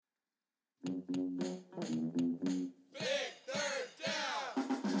Big third down!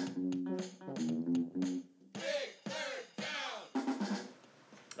 Big third down!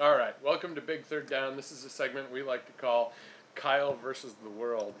 All right, welcome to Big Third Down. This is a segment we like to call Kyle versus the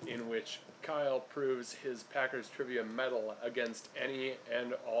World, in which Kyle proves his Packers trivia mettle against any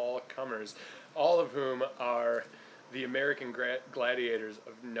and all comers, all of whom are the American gladiators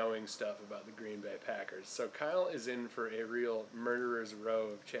of knowing stuff about the Green Bay Packers. So Kyle is in for a real murderer's row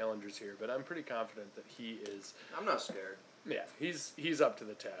of challengers here, but I'm pretty confident that he is. I'm not scared. Yeah, he's up to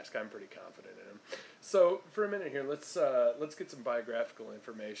the task. I'm pretty confident in him. So for a minute here, let's get some biographical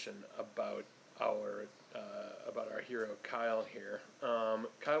information about our hero Kyle here.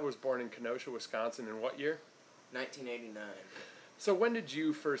 Kyle was born in Kenosha, Wisconsin, in what year? 1989. So when did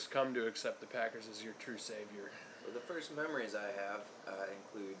you first come to accept the Packers as your true savior? Well, the first memories I have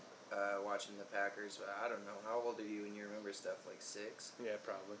include watching the Packers. I don't know, how old are you when you remember stuff? Like 6? Yeah,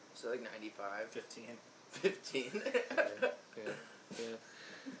 probably. So like 95? 15. 15.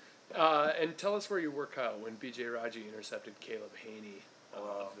 Yeah. And tell us where you were, Kyle, when B.J. Raji intercepted Caleb Haney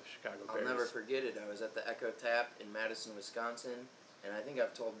of the Chicago Bears. I'll never forget it. I was at the Echo Tap in Madison, Wisconsin, and I think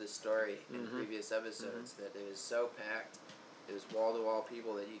I've told this story in previous episodes that it was so packed, it was wall-to-wall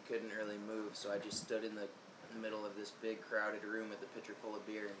people that you couldn't really move, so I just stood in the middle of this big crowded room with a pitcher full of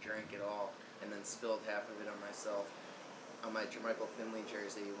beer and drank it all, and then spilled half of it on myself on my Jermichael Finley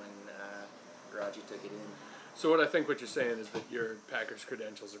jersey when Raji took it in. So what you're saying is that your Packers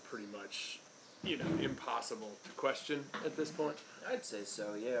credentials are pretty much, impossible to question at this point? I'd say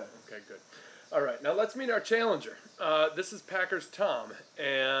so, yeah. Okay, good. All right, now let's meet our challenger. This is Packers Tom,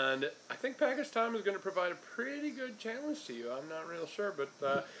 and I think Packers Tom is going to provide a pretty good challenge to you. I'm not real sure,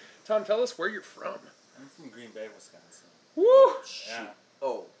 but Tom, tell us where you're from. I'm from Green Bay, Wisconsin. Woo! Yeah.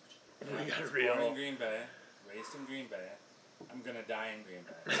 Oh. We got a Born real. in Green Bay, raised in Green Bay. I'm gonna die in Green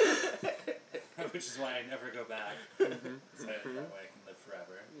Bay, which is why I never go back. So that way I can live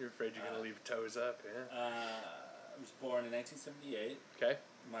forever. You're afraid you're gonna leave toes up, yeah? I was born in 1978. Okay.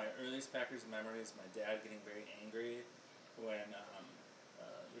 My earliest Packers memory is my dad getting very angry when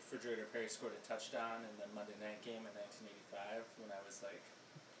refrigerator Perry scored a touchdown in the Monday night game in 1985 when I was like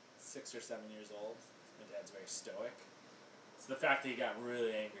 6 or 7 years old. My dad's very stoic. So the fact that he got really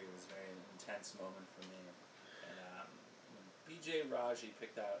angry was a very intense moment for me. And when B.J. Raji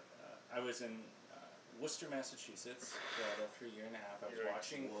picked out, I was in Worcester, Massachusetts for about 3 years and a half. I was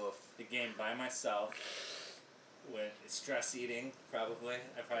watching the game by myself with stress eating, probably.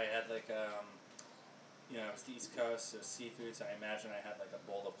 I probably had like, it was the East Coast, so seafood, so I imagine I had like a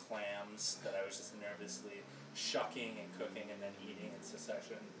bowl of clams that I was just nervously shucking and cooking and then eating in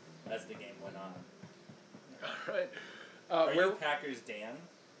succession as the game went on. All right. Are you Packers Dan?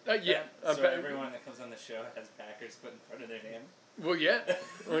 Yeah. So everyone that comes on the show has Packers put in front of their name? Well, yeah.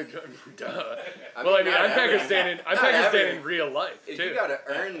 Duh. I'm Packers Dan in real life, too. You gotta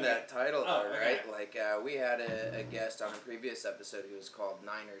earn that title, though, okay. right? Like, we had a guest on a previous episode who was called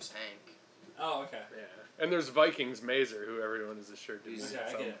Niners Hank. Oh, okay. Yeah. And there's Vikings Mazer, who everyone is assured to be at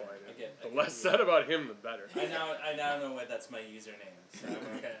some point. I The less said about him, the better. I now know why that's my username. So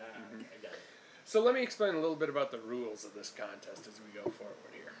I'm okay. I got it. So let me explain a little bit about the rules of this contest as we go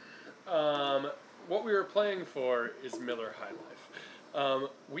forward here. What we are playing for is Miller High Life.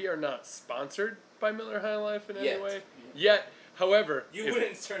 We are not sponsored by Miller High Life in any way. Yet, however... You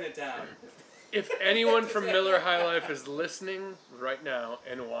wouldn't turn it down. If anyone from Miller High Life is listening right now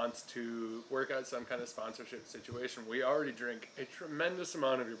and wants to work out some kind of sponsorship situation, we already drink a tremendous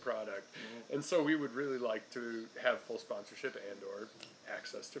amount of your product. And so we would really like to have full sponsorship and or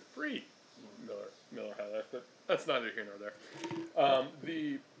access to free Miller High Life, but that's neither here nor there.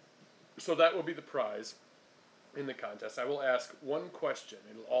 So that will be the prize in the contest. I will ask one question.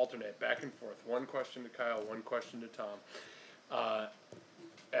 It'll alternate back and forth. One question to Kyle, one question to Tom.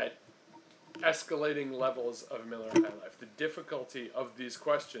 At escalating levels of Miller High Life, the difficulty of these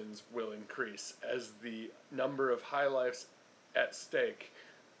questions will increase as the number of High Lifes at stake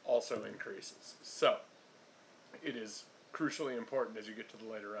also increases. So it is crucially important as you get to the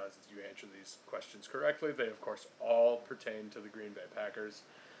later rounds that you answer these questions correctly. They, of course, all pertain to the Green Bay Packers.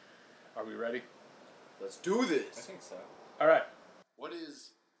 Are we ready? Let's do this. I think so. All right. What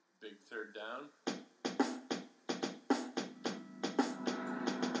is Big Third Down?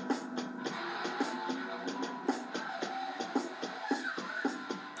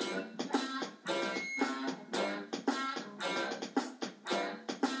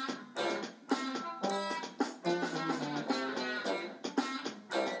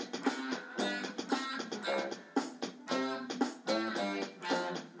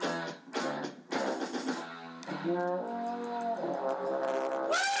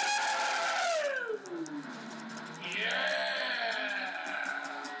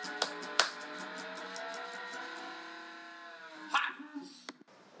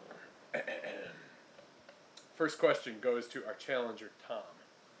 first question goes to our challenger, Tom.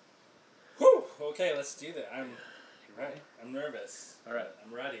 Whew! Okay, let's do that. I'm ready. I'm nervous. All right.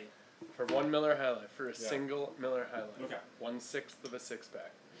 I'm ready. For 1 Miller High Life, for a Yeah. single Miller High Life, Okay. 1/6 of a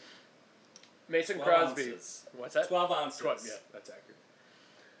 6-pack. Mason 12 Crosby. ounces. What's that? 12 ounces. 12, yeah, that's accurate.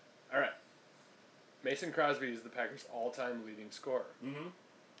 All right. Mason Crosby is the Packers' all-time leading scorer. Mm-hmm.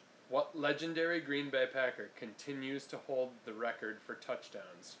 What legendary Green Bay Packer continues to hold the record for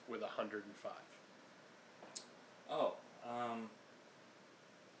touchdowns with 105? Oh,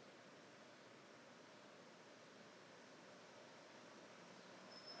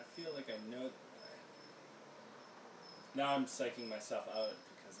 I feel like I know. Now I'm psyching myself out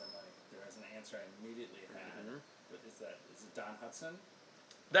because I'm like, there was an answer I immediately had. Mhm. But is it Don Hudson?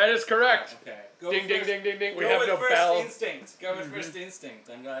 That is correct. Okay. Ding, ding, ding, ding, ding. We Go have with no first bell. instinct. Go with first instinct.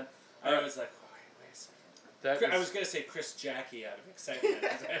 I'm glad. I Alright. was like, oh, wait a second. That I is- was going to say Chris Jackie out of excitement.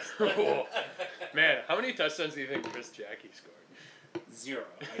 Oh, man, how many touchdowns do you think Chris Jackie scored? 0.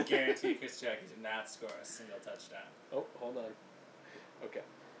 I guarantee Chris Jackie did not score a single touchdown. Oh, hold on. Okay.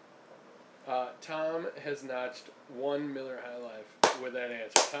 Tom has notched 1 Miller High Life with that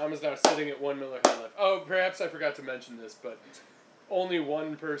answer. Tom is now sitting at 1 Miller High Life. Oh, perhaps I forgot to mention this, but only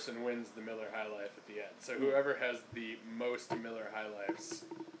one person wins the Miller High Life at the end. So whoever has the most Miller High Lifes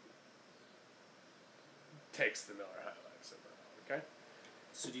takes the Miller High Lives overall, okay?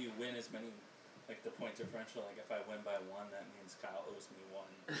 So do you win as many, like the point differential? Like if I win by 1, that means Kyle owes me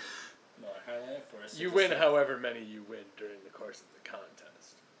 1 Miller High Life? Or is it You just win like- however many you win during the course of the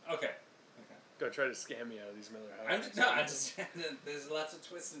contest. Okay. Don't try to scam me out of these Miller High I'm Lives. just, no, I just, there's lots of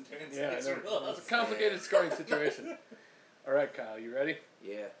twists and turns Yeah, in I these know. rules. It's a complicated scoring situation. All right, Kyle, you ready?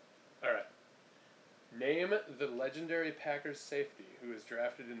 Yeah. All right. Name the legendary Packers safety who was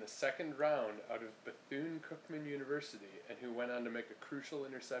drafted in the 2nd round out of Bethune-Cookman University and who went on to make a crucial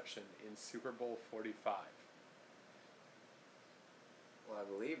interception in Super Bowl 45. Well, I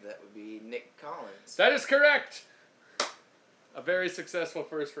believe that would be Nick Collins. That is correct! A very successful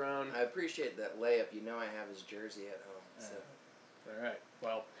first round. I appreciate that layup. You know I have his jersey at home. So. All right.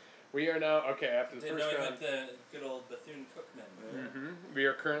 Well, we are now, okay, after the Didn't first know he round. went the good old Bethune-Cookman. We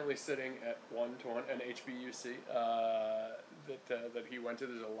are currently sitting at 1-1, an HBUC that he went to.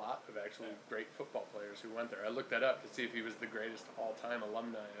 There's a lot of actually great football players who went there. I looked that up to see if he was the greatest all-time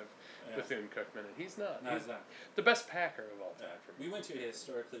alumni of Bethune-Cookman, and he's not. No, he's not. The best Packer of all time for me. We went to a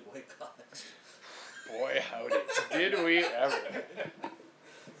historically white college. Boy, howdy. Did we ever.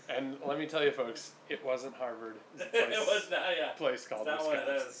 And let me tell you, folks, it wasn't Harvard. It was not, yeah. Place called It's not one of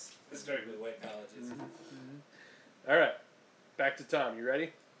Wisconsin. those historically white colleges. All right. Back to Tom. You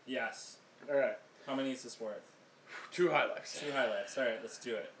ready? Yes. All right. How many is this worth? 2 highlights. 2 highlights. All right, let's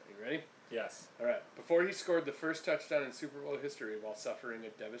do it. You ready? Yes. All right. Before he scored the first touchdown in Super Bowl history while suffering a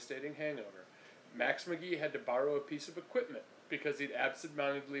devastating hangover, Max McGee had to borrow a piece of equipment because he'd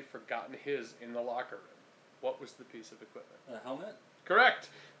absentmindedly forgotten his in the locker room. What was the piece of equipment? A helmet? Correct.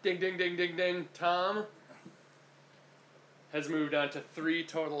 Ding, ding, ding, ding, ding. Tom has moved on to 3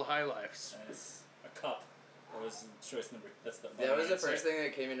 total high lives. Nice. A cup. That was choice number. That's the. That was the answer. first thing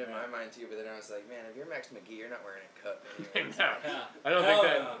that came into my mind too, but then I was like, man, if you're Max McGee, you're not wearing a cup anyway. No, Yeah. I don't Hell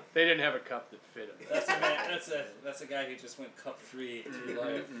think that no. they didn't have a cup that fit him. That's a man. That's a guy who just went cup free through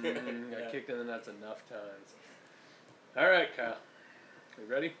life. Got kicked in the nuts enough times. All right, Kyle. You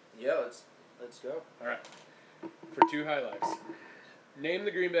ready? Yeah, let's go. All right. For 2 highlights. Name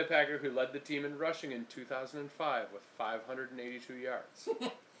the Green Bay Packer who led the team in rushing in 2005 with 582 yards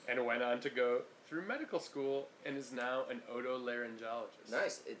and went on to go through medical school and is now an otolaryngologist.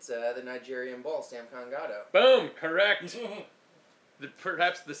 Nice. It's the Nigerian Bull, Sam Kangado. Boom! Correct!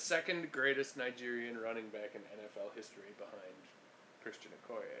 Perhaps the 2nd greatest Nigerian running back in NFL history behind Christian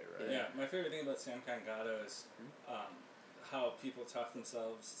Okoye, right? Yeah, my favorite thing about Sam Kangado is how people talk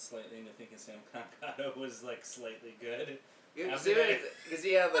themselves slightly into thinking Sam Kangado was like slightly good. Because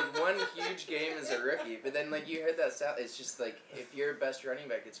he had like one huge game as a rookie, but then like you heard that stat, it's just like if your best running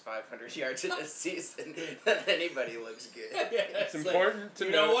back gets 500 yards in a season, then anybody looks good. It's important to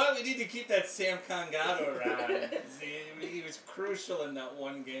you know know what? We need to keep that Sam Kangado around. he was crucial in that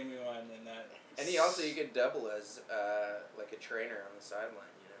one game we won, and that. And you could double as like a trainer on the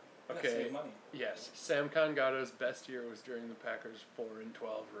sideline, you know. Okay. Save money. Yes, Sam Kangado's best year was during the Packers' 4-12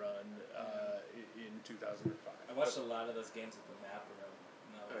 run in 2005. I watched a lot of those games at the Map Room.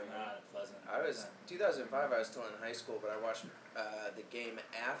 No, Oh, yeah. not pleasant. I was 2005. I was still in high school, but I watched the game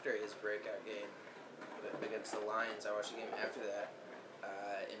after his breakout game against the Lions. I watched the game after that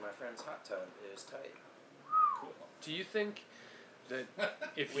in my friend's hot tub. It was tight. Cool. Do you think that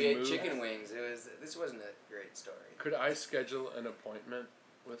if We you had moved, chicken wings. This wasn't a great story. could I schedule an appointment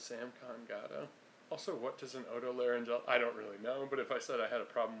with Sam Kangado? Also, what does an otolaryngol... I don't really know, but if I said I had a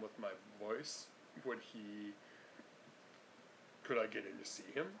problem with my voice, could I get in to see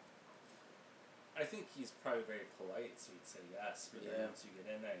him? I think he's probably very polite, so he'd say yes. But Yeah. then once you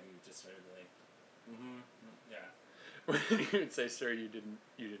get in there, you would just sort of be like, yeah. You would say, sir, you didn't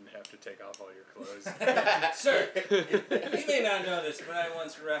have to take off all your clothes. Sir, you may not know this, but I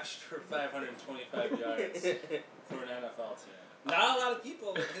once rushed for 525 yards for an NFL team. Not a lot of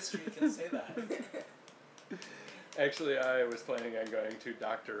people in history can say that. Actually, I was planning on going to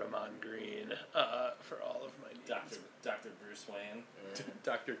Dr. Ramon Green for all of my needs. Dr. Bruce Wayne.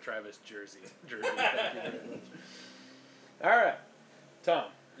 Dr. Travis Jersey. Thank you very much. All right,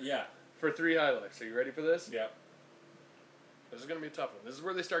 Tom. Yeah. For 3 high lifes. Are you ready for this? Yep. This is going to be a tough one. This is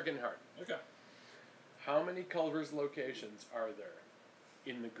where they start getting hard. Okay. How many Culver's locations are there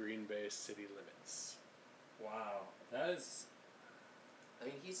in the Green Bay city limits? Wow. That is... I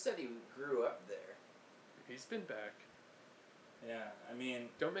mean, he said he grew up there. He's been back. Yeah, I mean...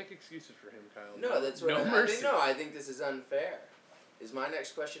 Don't make excuses for him, Kyle. No, that's what no I mercy. think. No, I think this is unfair. Is my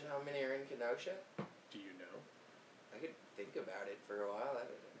next question how many are in Kenosha? Do you know? I could think about it for a while. I don't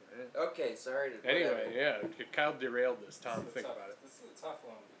know. Yeah. Okay, sorry to. Anyway, yeah, Kyle derailed this. Tom, think about it. This is a tough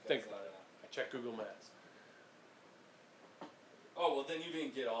one. Think about it. I checked Google Maps. Oh well, then you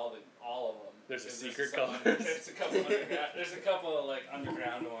didn't get all of them. There's a Because secret some- Culver's. There's a couple underground. There's a couple of like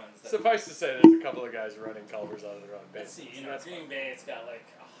underground ones. That Suffice to say, there's a couple of guys running Culver's out of their own Let's base. see. You know, Green Bay, it's got like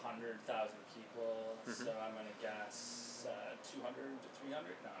 100,000 people, so I'm gonna guess 200 to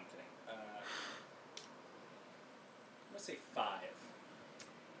 300. No, I'm kidding. I'm gonna say 5.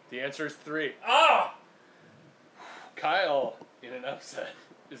 The answer is 3. Oh! Kyle, in an upset,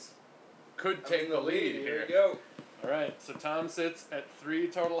 could take the lead Here here. we go. All right, so Tom sits at 3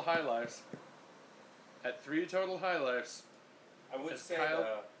 total high lifes. At 3 total high lifes, I would As say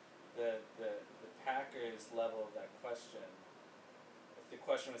Kyle- the Packers level of that question. If the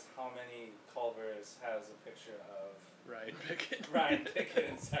question was how many Culver's has a picture of Ryan Pickett. Ryan Pickett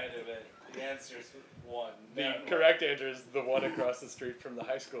inside of it, the answer is 1. The correct answer is the one across the street from the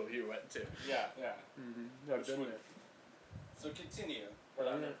high school you went to. Yeah, yeah. Mm-hmm. I've Which been would- there. So continue, but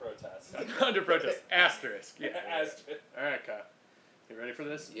under protest. Under protest. Asterisk. Yeah. Asterisk. All right, Kyle. You ready for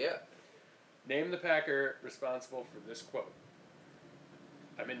this? Yeah. Name the Packer responsible for this quote.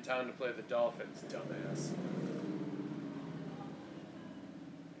 I'm in town to play the Dolphins, dumbass.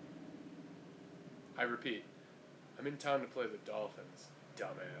 I repeat. I'm in town to play the Dolphins,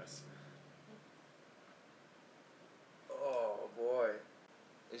 dumbass. Oh boy.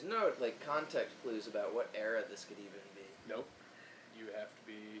 There's no like context clues about what era this could even be. Nope. You have to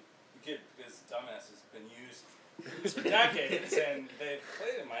be... Because dumbass has been used for decades, and they've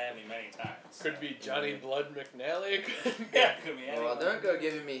played in Miami many times. Could be Johnny Blood McNally. Yeah, could be anyone. Well, don't go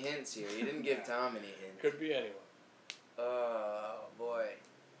giving me hints here. You didn't give Tom any hints. Could be anyone. Oh boy.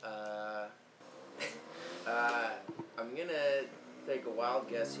 I'm gonna take a wild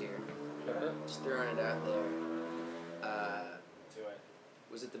guess here. Just throwing it out there. Do it.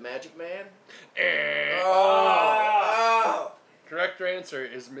 Was it the Magic Man? Oh! Oh! Correct answer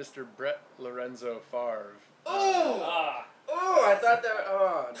is Mr. Brett Lorenzo Favre. Oh! Ah, Oh! I thought that.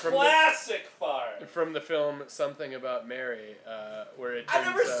 Oh! classic fire. From the film Something About Mary, where it I turns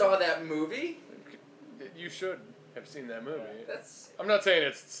never out- saw that movie. You should have seen that movie. That's. I'm not saying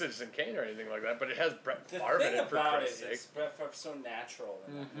it's Citizen Kane or anything like that, but it has Brett The Favre in thing it, for about it Christ's sake. is Brett Favre's so natural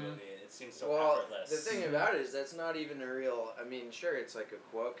in that movie. It seems so Well, effortless. the thing about it is that's not even a real. I mean, sure, it's like a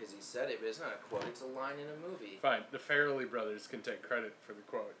quote because he said it, but it's not a quote. It's a line in a movie. Fine, the Farrelly brothers can take credit for the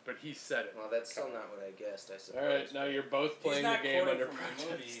quote, but he said it. Well, that's still not what I guessed. I suppose. All right, now you're both He's playing the not game quoting under from the movie.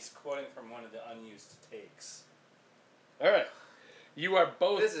 protest. He's quoting from one of the unused takes. All right, you are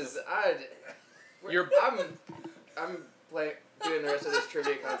both. This is I'm doing the rest of this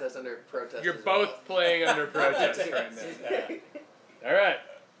trivia contest under protest. You're as well. both playing under protest right now. Yeah. All right,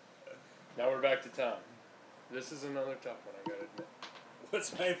 now we're back to Tom. This is another tough one, I gotta admit.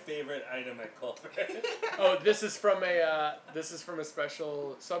 What's my favorite item at Culver? Oh, this is from a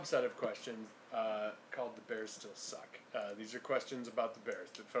special subset of questions called "The Bears Still Suck." These are questions about the Bears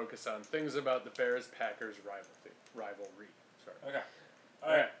that focus on things about the Bears-Packers rivalry. Sorry. Okay.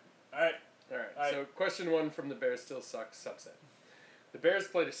 All right. All right. All right. All right. So, question 1 from the Bears Still Suck subset. The Bears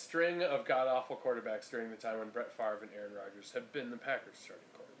played a string of god-awful quarterbacks during the time when Brett Favre and Aaron Rodgers had been the Packers' starting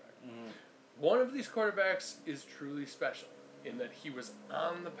quarterback. Mm-hmm. One of these quarterbacks is truly special in that he was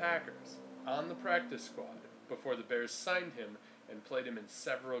on the Packers, on the practice squad, before the Bears signed him and played him in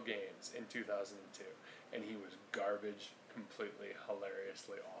several games in 2002. And he was garbage, completely,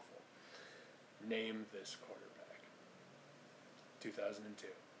 hilariously awful. Name this quarterback. 2002.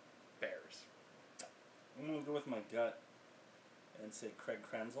 Bears. I'm gonna go with my gut and say Craig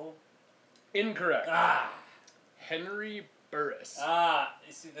Krenzel. Incorrect. Ah! Henry Burris.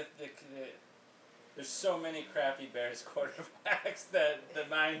 You see, there's so many crappy Bears quarterbacks that the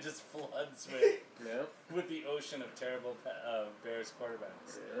mind just floods with the ocean of terrible Bears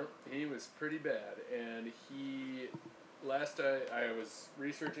quarterbacks. Yeah, he was pretty bad, and last I was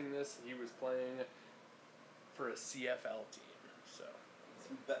researching this, he was playing for a CFL team, so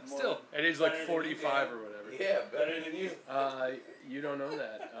still at age like 45 or whatever. Yeah, better than you. You don't know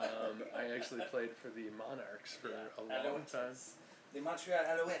that. I actually played for the Monarchs for a long time. The Montreal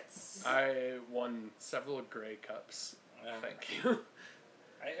Alouettes. I won several Grey Cups. Thank you.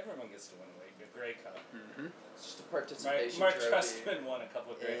 Everyone gets to win a Grey Cup. Mm-hmm. It's just a participation Mark trophy. Trustman won a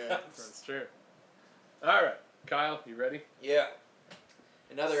couple of Grey Cups. That's true. All right, Kyle, you ready? Yeah.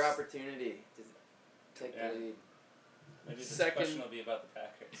 Another opportunity to take the lead. Maybe this Second- question will be about the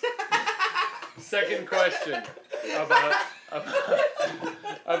Packers. Second question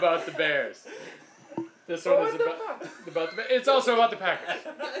about the Bears. This one is about the. It's also about the Packers.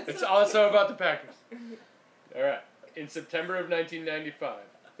 It's also about the Packers. All right. In September of 1995,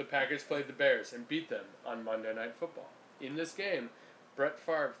 the Packers played the Bears and beat them on Monday Night Football. In this game, Brett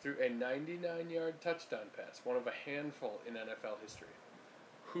Favre threw a 99-yard touchdown pass, one of a handful in NFL history.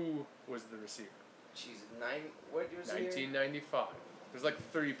 Who was the receiver? Jeez, what was the year? 1995. There's like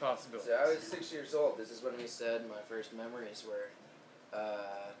 3 possibilities. So I was 6 years old. This is when we said my first memories were,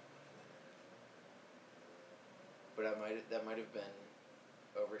 but that might have been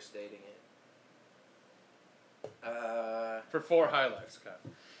overstating it. For 4 high lives, Kyle.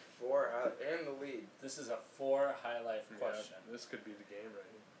 4 and the lead. This is a 4 high life question. Yeah, this could be the game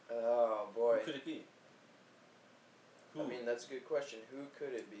right here. Oh boy. Who could it be? I mean, that's a good question. Who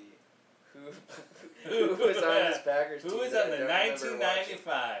could it be? Who was on this Packers team? Who was that on I the don't remember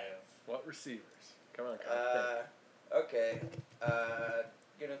 1995? What receivers? Come on, Kyle. Okay.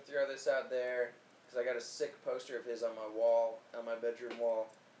 Gonna throw this out there because I got a sick poster of his on my wall, on my bedroom wall.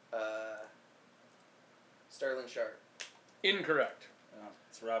 Sterling Sharp. Incorrect. Oh,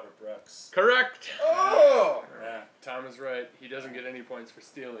 it's Robert Brooks. Correct. Oh! Yeah. Tom is right. He doesn't get any points for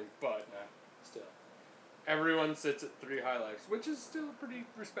stealing, but Yeah. still. Everyone sits at 3 high lives, which is still a pretty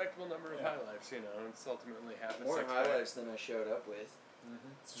respectable number of high lives, you know. It's ultimately half a More 6 highlights than I showed up with.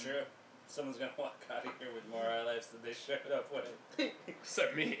 It's true. Someone's going to walk out of here with more highlights than they showed up with.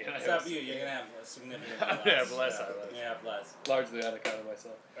 Except me. Except you. You're going to have a significant I'm less. gonna have less Yeah. highlights. You're going to have less. Largely on account of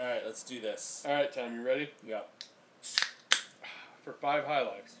myself. All right, let's do this. All right, Tom, you ready? Yeah. For 5 high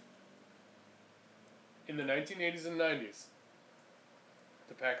lives. In the 1980s and 90s,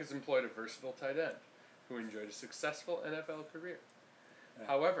 the Packers employed a versatile tight end who enjoyed a successful NFL career. Yeah.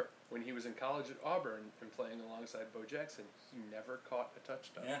 However, when he was in college at Auburn and playing alongside Bo Jackson, he never caught a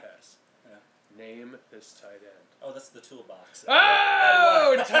touchdown pass. Yeah. Name this tight end. Oh, that's the toolbox.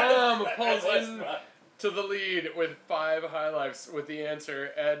 Oh, Tom pulls Ed in West. to the lead with 5 high lives with the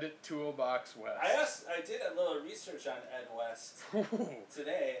answer Ed Toolbox West. I did a little research on Ed West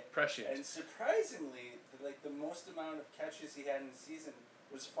today, Prescient. and surprisingly, the most amount of catches he had in the season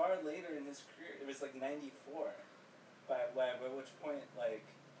was far later in his career. It was like 94, by which point, I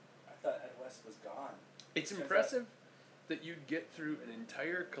thought Ed West was gone. It's impressive that you'd get through an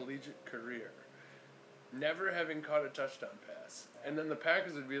entire collegiate career never having caught a touchdown pass. And then the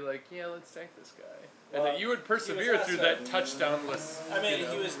Packers would be like, yeah, let's take this guy. And Well, that you would persevere through that touchdownless. I mean, you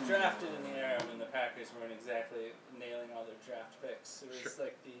know. he was drafted in the era when the Packers weren't exactly nailing all their draft picks. It was Sure.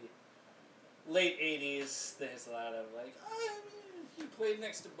 like the late 80s. There's a lot of he played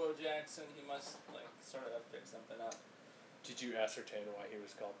next to Bo Jackson. He must sort of pick something up. Did you ascertain why he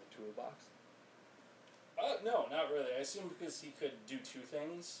was called the Toolbox? No, not really. I assume because he could do 2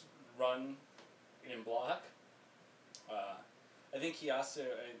 things: run and block. I think he also,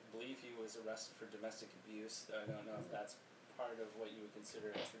 I believe he was arrested for domestic abuse. I don't know if that's part of what you would consider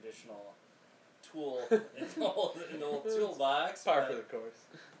a traditional tool in the old toolbox. Par but for the course.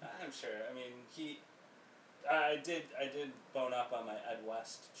 I'm sure. I mean, I did bone up on my Ed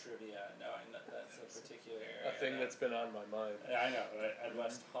West trivia, knowing that's a particular area. A thing that's been on my mind. I know, right? Ed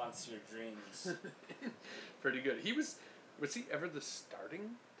West haunts your dreams. Pretty good. Was he ever the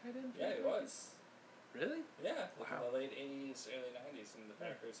starting tight end? Yeah, he was. Really? Yeah, Wow. in the late 80s, early 90s, and the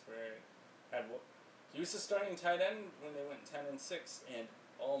Packers he was the starting tight end when they went 10-6 and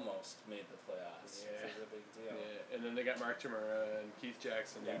almost made the playoffs. Yeah. Which was a big deal. Yeah, and then they got Mark Chimera and Keith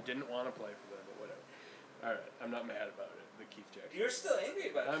Jackson, who didn't want to play for them, but whatever. All right, I'm not mad about it. The Keith Jackson. You're still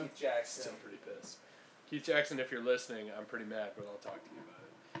angry about I'm Keith Jackson. Still pretty pissed. Keith Jackson, if you're listening, I'm pretty mad, but I'll talk to you about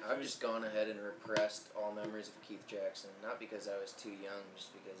it. I've just gone ahead and repressed all memories of Keith Jackson. Not because I was too young,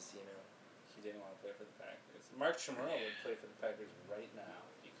 just because, he didn't want to play for the Packers. Mark Chimero would play for the Packers right now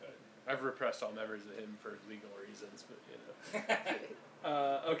if he could. I've repressed all memories of him for legal reasons, but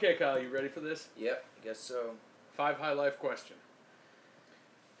okay, Kyle, you ready for this? Yep, I guess so. 5 high life question.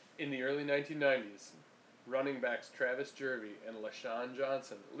 In the early 1990s, running backs Travis Jervey and LaShawn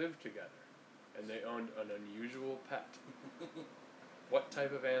Johnson lived together, and they owned an unusual pet. What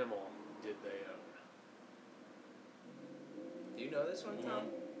type of animal did they own? Do you know this one, Tom?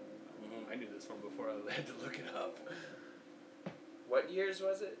 I knew this one before I had to look it up. What years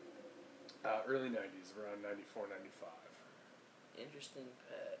was it? Early 90s, around 94, 95. Interesting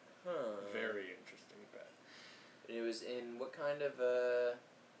pet. Huh. Very interesting pet. It was in what kind of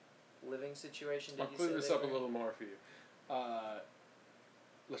living situation did I'll you clear say this they up a were? little more for you.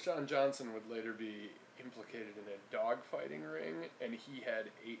 LaShawn Johnson would later be implicated in a dogfighting ring, and he had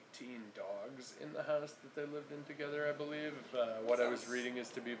 18 dogs in the house that they lived in together, I believe. What I was reading is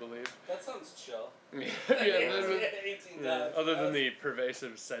to be believed. That sounds chill. Yeah, 18 dogs. other than the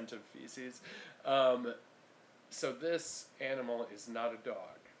pervasive scent of feces. So this animal is not a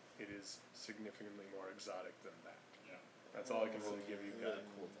dog. It is significantly more exotic than that. Yeah. That's all I can really give you guys. Really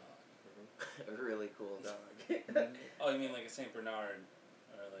cool dog. A really cool dog. Oh, you mean like a Saint Bernard,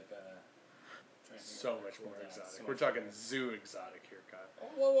 or like a? So much more dog. exotic. So We're much talking more. zoo exotic here, Kyle.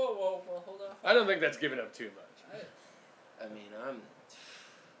 Whoa, hold on. I don't think that's giving up too much. I mean,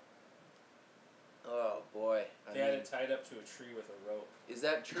 oh boy. They had it tied up to a tree with a rope. Is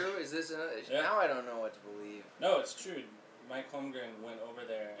that true? Is this another? Yeah. Now I don't know what to believe. No, it's true. Mike Holmgren went over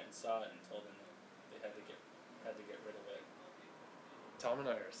there and saw it and told them that they had to get rid of it. Tom and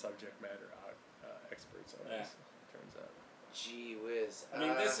I are subject matter experts on this. Turns out. Gee whiz. I mean,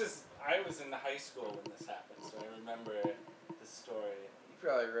 I was in high school when this happened, so I remember this story. You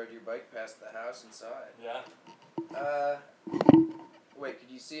probably rode your bike past the house and saw it. Yeah. Wait, could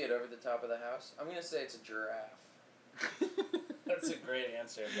you see it over the top of the house? I'm gonna say it's a giraffe. That's a great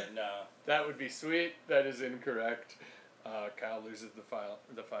answer, but no. That would be sweet. That is incorrect. Kyle loses the 5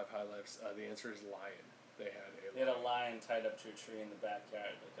 high lives. The answer is lion. They had a lion tied up to a tree in the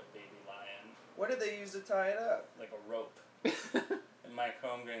backyard, like a baby lion, What did they use to tie it up? like a rope. And Mike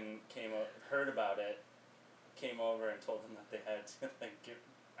Holmgren heard about it, came over and told them that they had to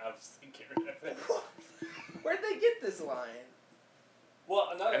get rid of it. Where'd they get this lion? Well,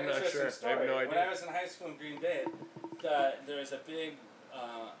 another I'm not interesting sure. I story. have no When idea. I was in high school in Green Bay, there was a big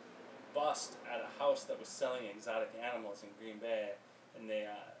bust at a house that was selling exotic animals in Green Bay, and the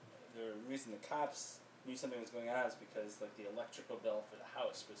reason the cops knew something was going on is because like the electrical bill for the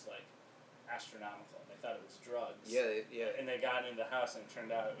house was like astronomical. They thought it was drugs. Yeah. And they got into the house and it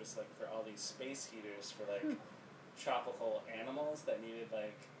turned out it was like for all these space heaters for like tropical animals that needed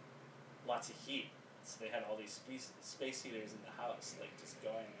like lots of heat. So they had all these space heaters in the house, like just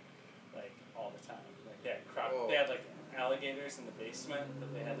going like all the time. Like they had like alligators in the basement that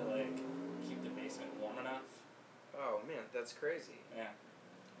they had to like keep the basement warm enough. Oh man, that's crazy. Yeah.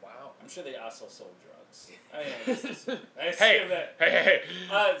 Wow. I'm sure they also sold drugs. I mean, Hey.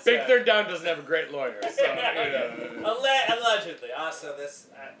 Big Third Down doesn't have a great lawyer, so Allegedly. Also,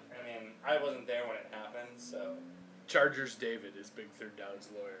 I wasn't there when it happened, so. Chargers David is Big Third Down's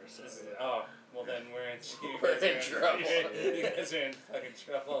lawyer. So Oh, well then we're in trouble. You guys are in fucking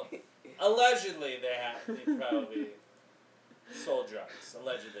trouble. Allegedly, they probably sold drugs.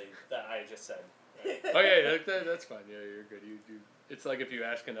 Allegedly, that I just said. Right? Oh yeah, that's fine. Yeah, you're good. You do. It's like if you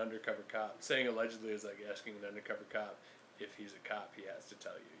ask an undercover cop. Saying allegedly is like asking an undercover cop if he's a cop. He has to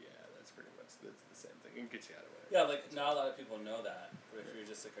tell you. Yeah, that's pretty much the same thing. It gets you out of it. Yeah, like not a lot of people know that. But if you're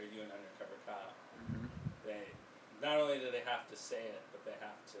just like, are you an undercover cop? Mm-hmm. They not only do they have to say it, but they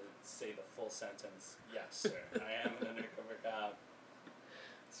have to say the full sentence. Yes, sir. I am an undercover cop.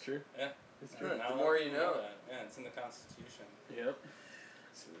 It's true. Yeah. It's true. The Not a lot more of you people know. that. Yeah, it's in the Constitution. Yep.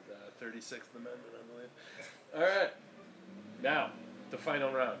 This is the 36th Amendment, I believe. All right. Now, the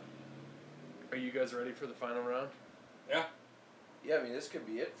final round. Are you guys ready for the final round? Yeah. Yeah, I mean this could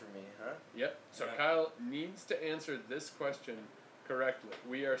be it for me, huh? Yep. So Yeah. Kyle needs to answer this question correctly.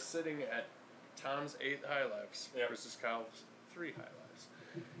 We are sitting at Tom's 8 high lives Yep. versus Kyle's 3 high lives.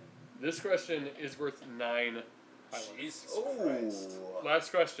 This question is worth 9 high lives. Jesus Christ.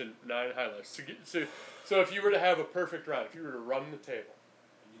 Last question, 9 high lives. So if you were to have a perfect round, if you were to run the table,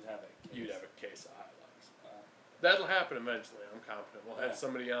 You'd have it. you'd have a case of high lives. That'll happen eventually. I'm confident. We'll have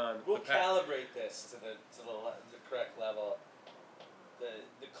somebody on. We'll the pack. calibrate this to the correct level.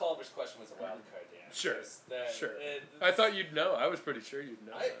 The Culver's question was a wild card, Dan. Sure. That, Sure. I thought you'd know. I was pretty sure you'd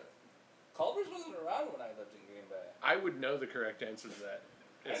know that. Culver's wasn't around when I lived in Green Bay. I would know the correct answer to that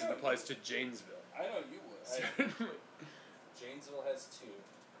as I it know applies to Janesville. I know you would. Certainly. Janesville has 2.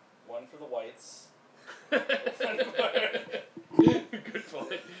 One for the whites. Good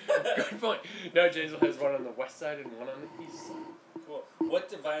point. Good point. No, Janesville has one on the west side and one on the east side. Cool. What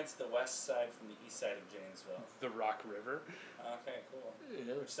divides the west side from the east side of Janesville? The Rock River. Okay, cool.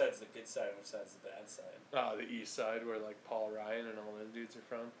 Yeah. Which side's the good side and which side's the bad side? The east side, where like Paul Ryan and all those dudes are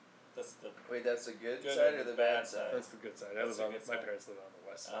from. That's the... Wait, that's the good Good side and or the bad bad side? That's the good side. That's the good My side. parents live on the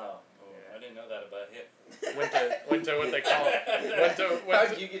west side. Oh, Yeah. I didn't know that about you. Went to what they call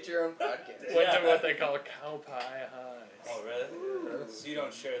How'd you get your own podcast? went to what they call cow pie high. Oh, really? Yeah. So you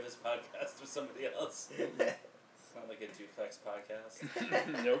don't share this podcast with somebody else? It's not like a duplex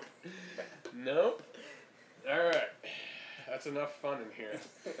podcast. Nope. Nope. All right. That's enough fun in here.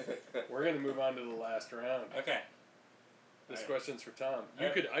 We're gonna move on to the last round. Okay. This Alright. question's for Tom. You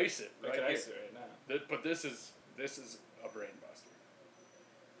Alright. could ice it. I Right can here. ice it right now. But this is a brain buster.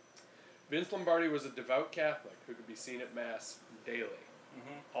 Vince Lombardi was a devout Catholic who could be seen at Mass daily,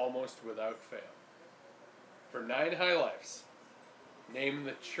 Mm-hmm. almost without fail. For 9 high lifes, name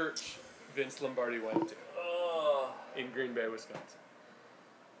the church Vince Lombardi went to Oh. in Green Bay, Wisconsin.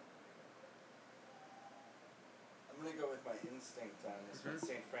 I'm going to go with my instinct on this one.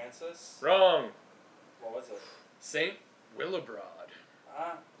 St. Francis? Wrong. What was it? Saint Willibrord.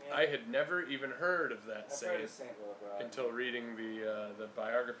 Ah, yeah. I had never even heard of that I've heard saint of St. Willibrord. until reading the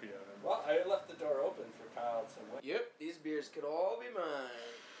biography of him. Well, I left the door open for Kyle to win. Yep, these beers could all be mine.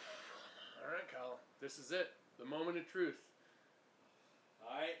 All right, Kyle. This is it. The moment of truth.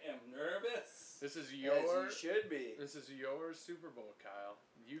 I am nervous. This is As your you should be. This is your Super Bowl, Kyle.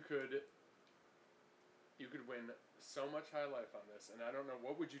 You could win so much high life on this, and I don't know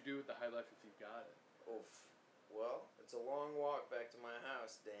what would you do with the high life if you got it. Oof. Well, it's a long walk back to my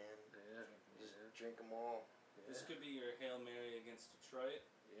house, Dan. Yeah. Just drink them all. This could be your Hail Mary against Detroit,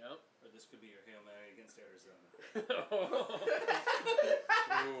 Yep. or this could be your Hail Mary against Arizona.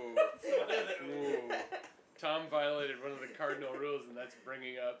 Ooh. Ooh. Tom violated one of the cardinal rules, and that's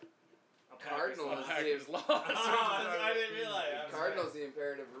bringing up Cardinals. Packers loss. I didn't realize. I'm Cardinals, the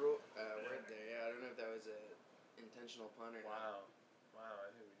imperative rule word there. Yeah, I don't know if that was a intentional pun or not. Wow, I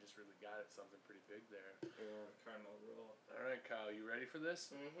think we just really got at something pretty big there. Yeah. Cardinal rule. All right, Kyle, you ready for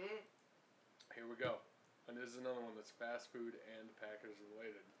this? Mm-hmm. Here we go. And this is another one that's fast food and Packers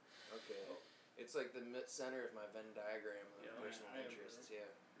related. Okay. It's like the center of my Venn diagram of Yeah, personal I interests. Yeah.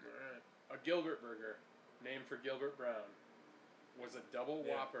 All right. A Gilbert burger, named for Gilbert Brown, was a double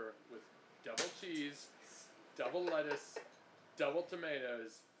Yeah. Whopper with double cheese, double lettuce, double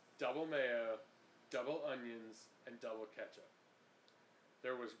tomatoes, double mayo, double onions, and double ketchup.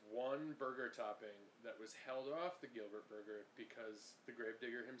 There was one burger topping that was held off the Gilbert burger because the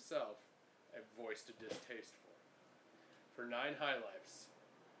gravedigger himself had voiced a distaste for it. For 9 high lifes,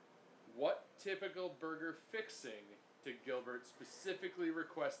 what typical burger fixing did Gilbert specifically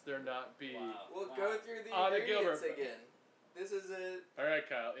request there not be? Wow. We'll go through the On a ingredients Gilbert. again. This is a... All right,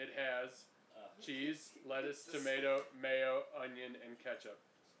 Kyle. It has cheese, lettuce, tomato, mayo, onion, and ketchup.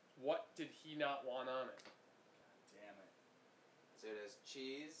 What did he not want on it? Damn it. So it has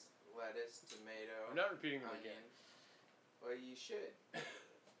cheese, lettuce, tomato, I'm not repeating them onion. again. Well, you should.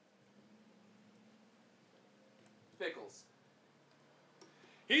 Pickles.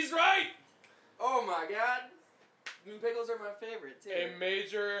 He's right. Oh my god! Pickles are my favorite too. A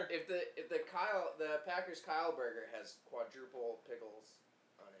major. If the Packers Kyle burger has quadruple pickles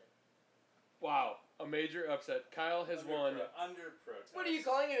on it. Wow, a major upset. Kyle has won. Under protest. What are you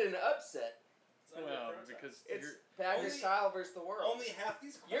calling it an upset? It's under Well, protest. because It's you're, Packers Only- Kyle versus the world. Only half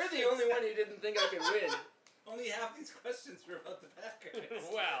these You're questions. the only one who didn't think I could win. Only half these questions were about the Packers.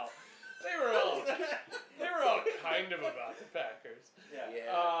 wow, they were all kind of about the Packers.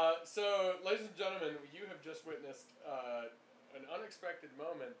 Yeah. So, ladies and gentlemen, you have just witnessed an unexpected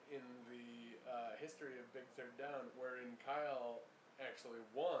moment in the history of Big Third Down, wherein Kyle actually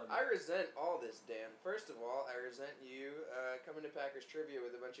won. I resent all this, Dan. First of all, I resent you coming to Packers trivia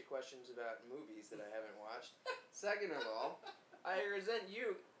with a bunch of questions about movies that I haven't watched. Second of all, I resent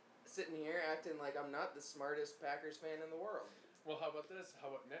you sitting here acting like I'm not the smartest Packers fan in the world. Well, how about this? How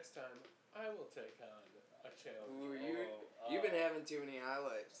about next time I will take on a challenge? Ooh, you've been having too many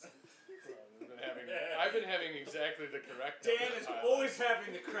highlights. I've been having exactly the correct. Dan amount of is highlights. always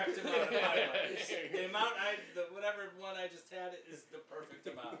having the correct amount of highlights. The amount whatever one I just had is the perfect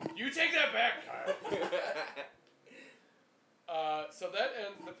amount. You take that back, Kyle. So that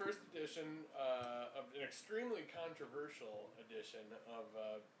ends the first edition of an extremely controversial edition of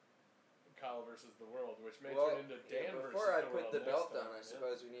Kyle versus the World, which may turn into Dan versus the World. Before I put the next belt time. on, I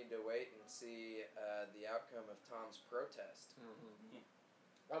suppose we need to wait and see the outcome of Tom's protest. Mhm.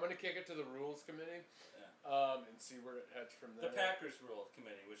 I'm going to kick it to the rules committee and see where it heads from there. The Packers Rule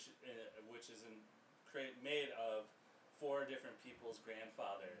Committee, which is made of 4 different people's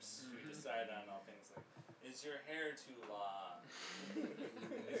grandfathers who decide on all things like, is your hair too long?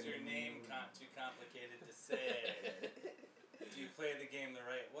 Is your name too complicated to say? Do you play the game the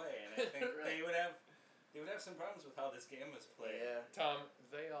right way? And I think they would have some problems with how this game was played. Yeah. Tom,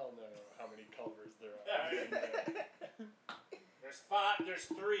 they all know how many Culvers there are. There's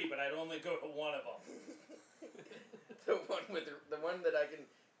 3, but I'd only go to one of them. the one that I can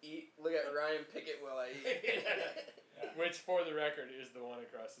eat. Look at Ryan Pickett while I eat. Yeah. Which, for the record, is the one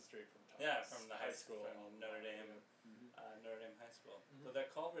across the street from Tom's. Yeah, from the high school, From Notre Dame, Notre Dame High School. But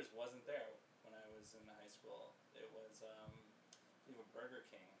that Culver's wasn't there when I was in high school. It was I believe a Burger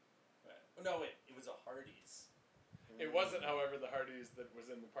King. But, no, it was a Hardee's. It wasn't, however, the Hardee's that was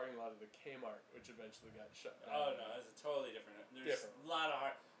in the parking lot of the Kmart, which eventually got shut down. Oh no, it's a totally different. There's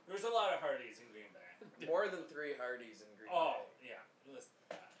a lot of Hardee's in Green Bay. More than 3 Hardee's in Green Bay. Oh yeah, listen.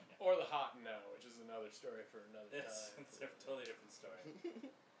 Yeah. Or the Hot and Now, which is another story for another It's time. a totally different story.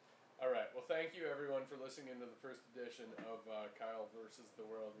 All right. Well, thank you, everyone, for listening into the first edition of Kyle versus the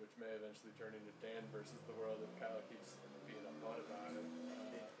World, which may eventually turn into Dan versus the World if Kyle keeps being a butt about it.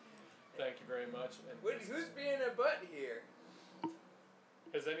 Thank you very much. And Who's being a butt here?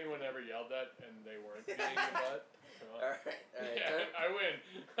 has anyone ever yelled that and they weren't being a butt? Come on. All right. Yeah, I win.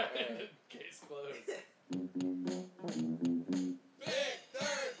 Case closed.